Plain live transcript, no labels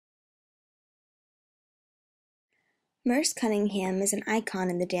Merce Cunningham is an icon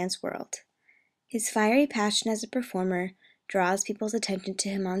in the dance world. His fiery passion as a performer draws people's attention to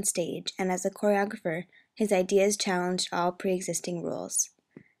him on stage, and as a choreographer, his ideas challenged all pre-existing rules.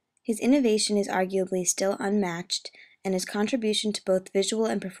 His innovation is arguably still unmatched, and his contribution to both visual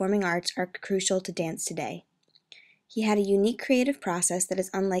and performing arts are crucial to dance today. He had a unique creative process that is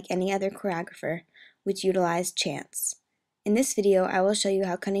unlike any other choreographer, which utilized chance. In this video, I will show you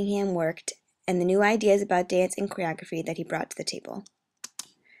how Cunningham worked and the new ideas about dance and choreography that he brought to the table.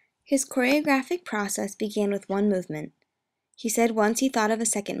 His choreographic process began with one movement. He said once he thought of a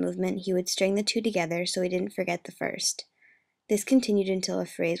second movement, he would string the two together so he didn't forget the first. This continued until a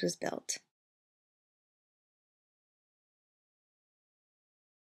phrase was built.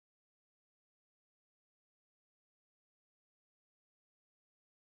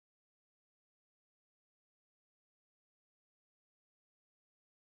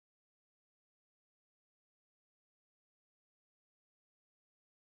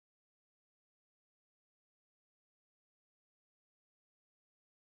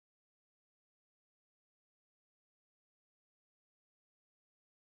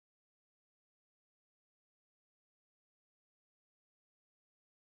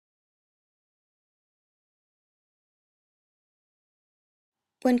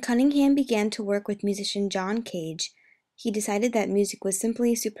 When Cunningham began to work with musician John Cage, he decided that music was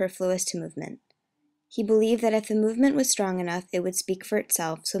simply superfluous to movement. He believed that if the movement was strong enough, it would speak for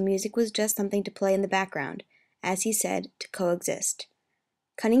itself, so music was just something to play in the background, as he said, to coexist.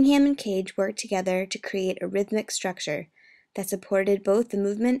 Cunningham and Cage worked together to create a rhythmic structure that supported both the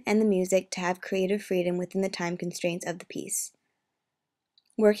movement and the music to have creative freedom within the time constraints of the piece.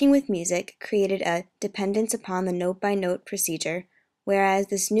 Working with music created a dependence upon the note-by-note procedure, whereas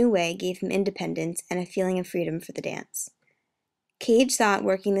this new way gave him independence and a feeling of freedom for the dance. Cage thought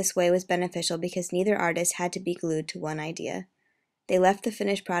working this way was beneficial because neither artist had to be glued to one idea. They left the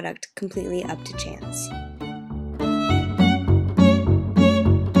finished product completely up to chance.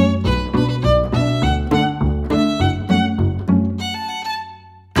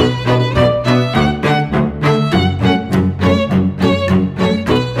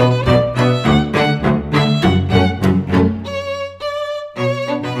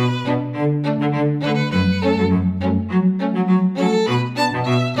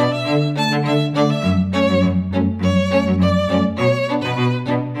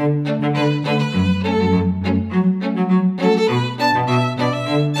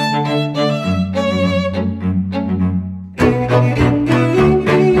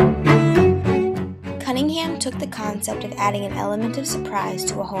 Cunningham took the concept of adding an element of surprise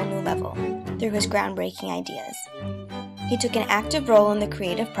to a whole new level through his groundbreaking ideas. He took an active role in the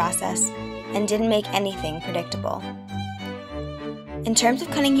creative process and didn't make anything predictable. In terms of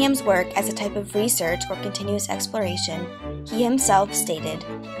Cunningham's work as a type of research or continuous exploration, he himself stated,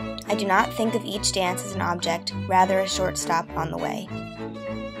 "I do not think of each dance as an object, rather a short stop on the way."